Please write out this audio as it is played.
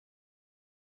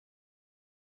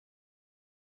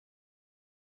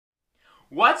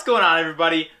What's going on,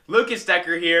 everybody? Lucas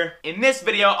Decker here. In this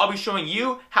video, I'll be showing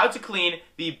you how to clean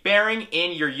the bearing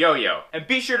in your yo-yo. And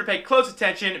be sure to pay close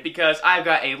attention because I've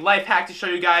got a life hack to show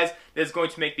you guys that is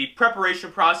going to make the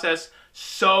preparation process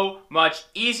so much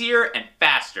easier and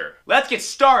faster. Let's get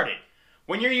started.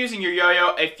 When you're using your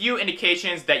yo-yo, a few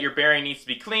indications that your bearing needs to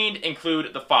be cleaned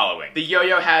include the following. The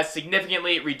yo-yo has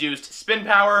significantly reduced spin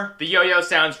power, the yo-yo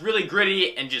sounds really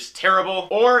gritty and just terrible,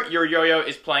 or your yo-yo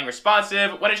is playing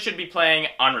responsive when it should be playing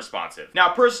unresponsive. Now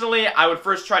personally, I would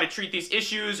first try to treat these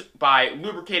issues by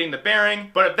lubricating the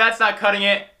bearing, but if that's not cutting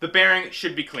it, the bearing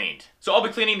should be cleaned. So I'll be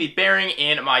cleaning the bearing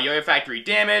in my Yo-Yo Factory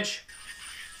Damage.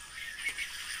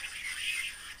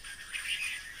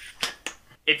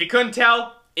 If you couldn't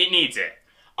tell, it needs it.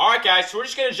 Alright guys, so we're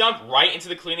just gonna jump right into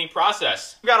the cleaning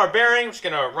process. We got our bearing, we're just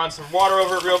gonna run some water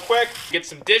over it real quick, get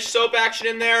some dish soap action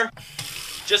in there.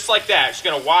 Just like that, just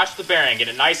gonna wash the bearing, get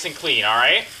it nice and clean,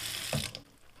 alright?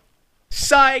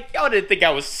 Psych, y'all didn't think I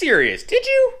was serious, did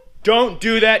you? Don't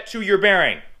do that to your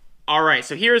bearing. Alright,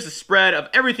 so here's the spread of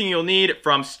everything you'll need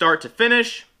from start to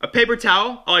finish. A paper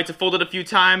towel, I like to fold it a few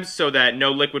times so that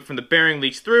no liquid from the bearing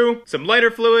leaks through. Some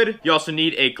lighter fluid, you also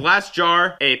need a glass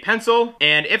jar, a pencil,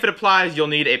 and if it applies, you'll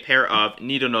need a pair of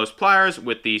needle nose pliers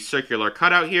with the circular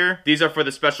cutout here. These are for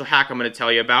the special hack I'm going to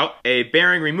tell you about. A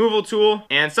bearing removal tool,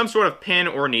 and some sort of pin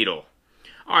or needle.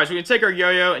 Alright, so we can take our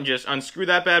yo-yo and just unscrew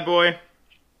that bad boy.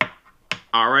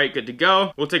 Alright, good to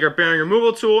go. We'll take our bearing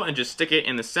removal tool and just stick it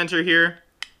in the center here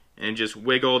and just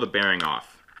wiggle the bearing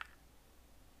off.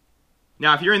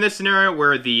 Now, if you're in this scenario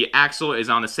where the axle is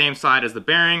on the same side as the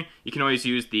bearing, you can always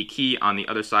use the key on the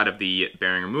other side of the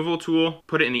bearing removal tool,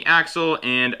 put it in the axle,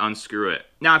 and unscrew it.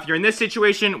 Now, if you're in this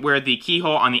situation where the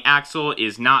keyhole on the axle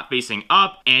is not facing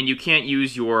up and you can't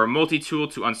use your multi-tool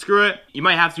to unscrew it, you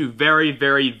might have to very,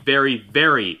 very, very,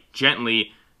 very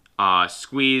gently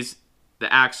squeeze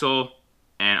the axle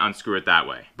and unscrew it that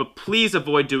way. But please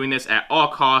avoid doing this at all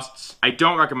costs. I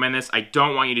don't recommend this. I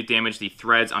don't want you to damage the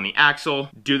threads on the axle.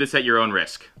 Do this at your own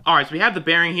risk. Alright, so we have the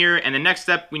bearing here, and the next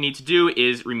step we need to do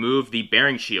is remove the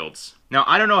bearing shields. Now,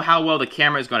 I don't know how well the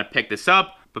camera is going to pick this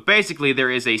up, but basically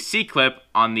there is a C-clip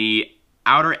on the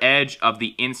outer edge of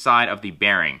the inside of the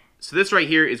bearing. So this right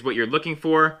here is what you're looking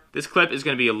for. This clip is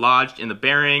going to be lodged in the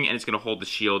bearing, and it's going to hold the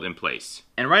shield in place.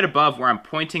 And right above where I'm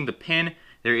pointing the pin,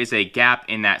 there is a gap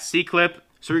in that C-clip.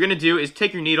 So what you're going to do is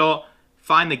take your needle,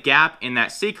 find the gap in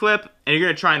that C-clip, and you're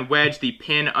going to try and wedge the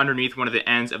pin underneath one of the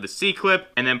ends of the C-clip,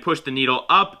 and then push the needle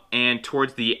up and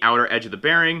towards the outer edge of the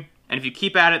bearing. And if you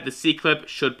keep at it, the C-clip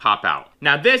should pop out.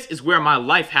 Now this is where my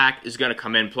life hack is going to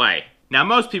come in play. Now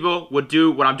most people would do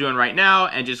what I'm doing right now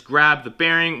and just grab the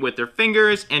bearing with their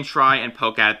fingers and try and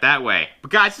poke at it that way.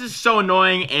 But guys, this is so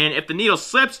annoying, and if the needle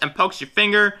slips and pokes your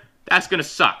finger, that's going to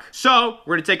suck. So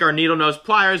we're going to take our needle nose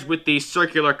pliers with the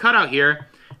circular cutout here.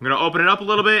 I'm going to open it up a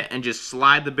little bit and just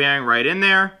slide the bearing right in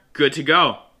there. Good to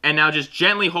go. And now just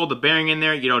gently hold the bearing in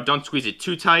there. Don't squeeze it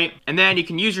too tight. And then you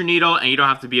can use your needle and you don't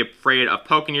have to be afraid of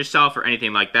poking yourself or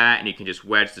anything like that. And you can just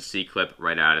wedge the C-clip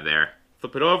right out of there.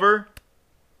 Flip it over,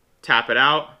 tap it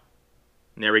out,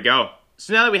 and there we go.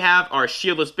 So now that we have our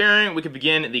shieldless bearing, we can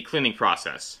begin the cleaning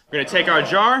process. We're going to take our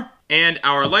jar and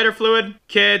our lighter fluid.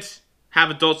 Kids,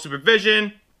 have adult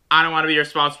supervision. I don't want to be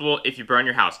responsible if you burn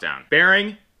your house down.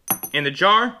 Bearing in the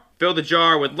jar. Fill the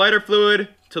jar with lighter fluid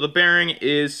till the bearing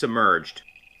is submerged.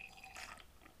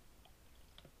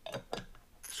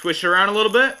 Swish it around a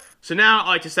little bit. So now I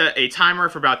like to set a timer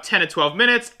for about 10 to 12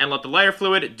 minutes and let the lighter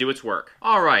fluid do its work.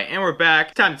 Alright, and we're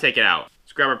back. Time to take it out.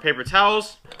 Let's grab our paper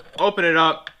towels, open it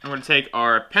up, and we're going to take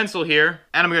our pencil here,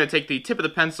 and I'm going to take the tip of the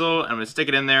pencil and I'm going to stick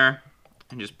it in there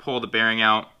and just pull the bearing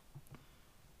out.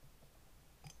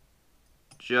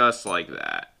 Just like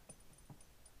that.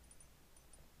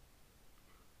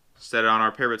 Set it on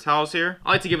our paper towels here.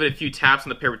 I like to give it a few taps on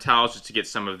the paper towels just to get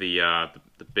some of the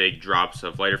big drops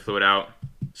of lighter fluid out.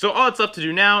 So all that's left to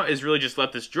do now is really just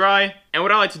let this dry. And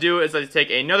what I like to do is I like to take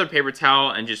another paper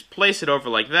towel and just place it over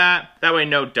like that. That way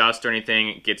no dust or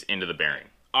anything gets into the bearing.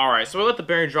 Alright, so I let the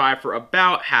bearing dry for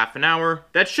about half an hour.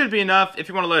 That should be enough. If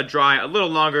you want to let it dry a little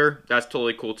longer, that's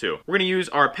totally cool too. We're going to use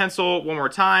our pencil one more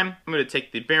time. I'm going to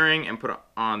take the bearing and put it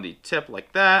on the tip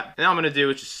like that. And all I'm going to do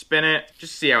is just spin it,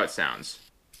 just see how it sounds.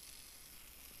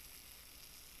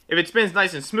 If it spins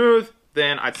nice and smooth,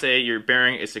 then I'd say your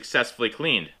bearing is successfully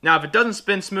cleaned. Now, if it doesn't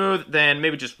spin smooth, then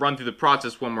maybe just run through the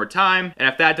process one more time. And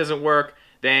if that doesn't work,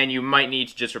 then you might need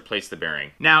to just replace the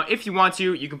bearing. Now, if you want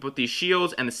to, you can put these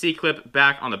shields and the C-clip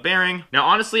back on the bearing. Now,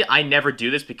 honestly, I never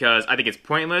do this because I think it's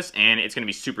pointless and it's gonna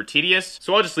be super tedious,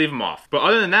 so I'll just leave them off. But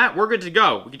other than that, we're good to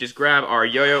go. We can just grab our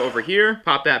yo-yo over here,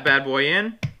 pop that bad boy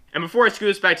in, And before I screw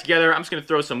this back together, I'm just gonna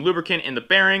throw some lubricant in the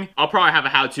bearing. I'll probably have a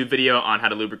how-to video on how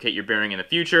to lubricate your bearing in the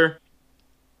future.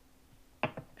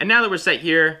 And now that we're set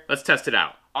here, let's test it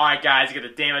out. Alright guys, get the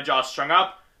damage all strung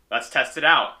up. Let's test it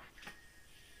out.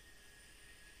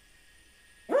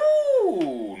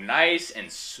 Woo! Nice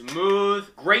and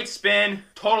smooth. Great spin.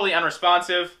 Totally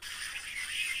unresponsive.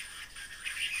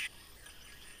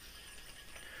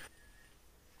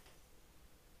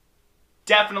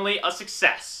 Definitely a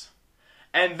success.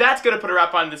 And that's gonna put a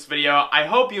wrap on this video. I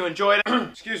hope you enjoyed it.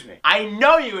 Excuse me. I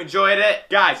know you enjoyed it.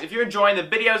 Guys, if you're enjoying the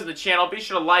videos of the channel, be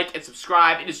sure to like and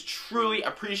subscribe. It is truly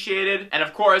appreciated. And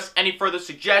of course, any further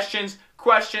suggestions,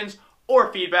 questions,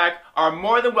 or feedback are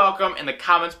more than welcome in the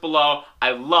comments below.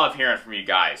 I love hearing from you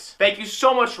guys. Thank you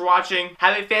so much for watching.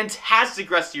 Have a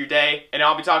fantastic rest of your day, and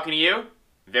I'll be talking to you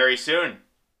very soon.